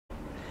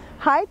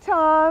Hi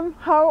Tom,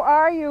 how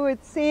are you?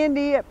 It's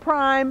Sandy at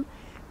Prime.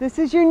 This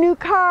is your new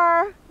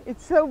car.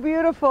 It's so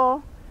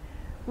beautiful.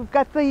 We've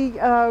got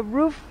the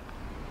roof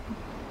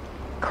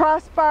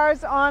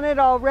crossbars on it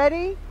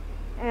already,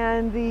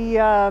 and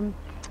the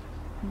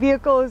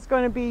vehicle is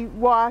going to be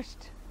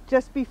washed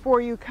just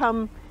before you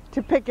come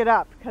to pick it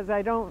up, because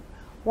I don't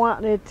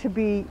want it to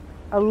be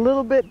a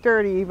little bit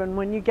dirty even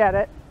when you get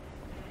it.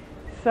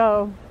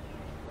 So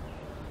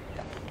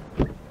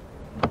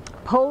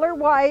polar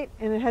white,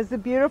 and it has a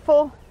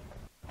beautiful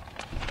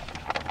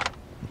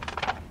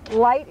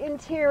light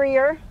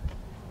interior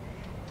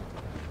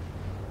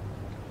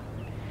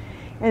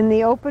and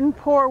the open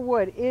pore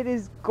wood. It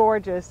is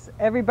gorgeous.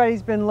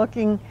 Everybody's been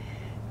looking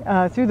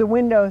through the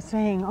window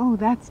saying, oh,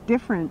 that's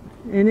different,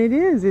 and it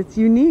is. It's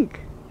unique.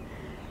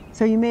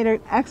 So you made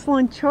an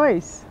excellent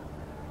choice.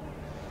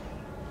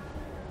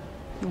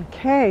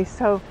 Okay,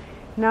 so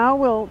now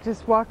we'll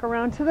just walk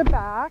around to the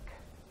back.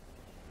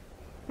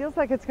 Feels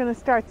like it's going to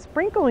start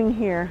sprinkling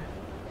here.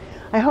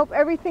 I hope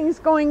everything's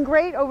going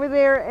great over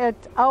there at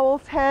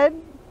Owl's Head.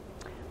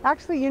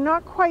 Actually, you're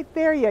not quite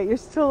there yet. You're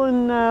still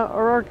in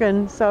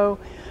Oregon, so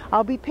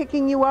I'll be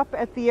picking you up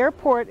at the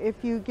airport if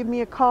you give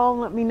me a call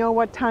and let me know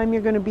what time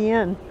you're going to be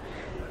in.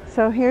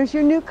 So here's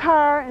your new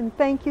car, and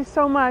thank you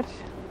so much.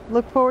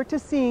 Look forward to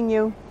seeing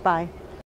you. Bye.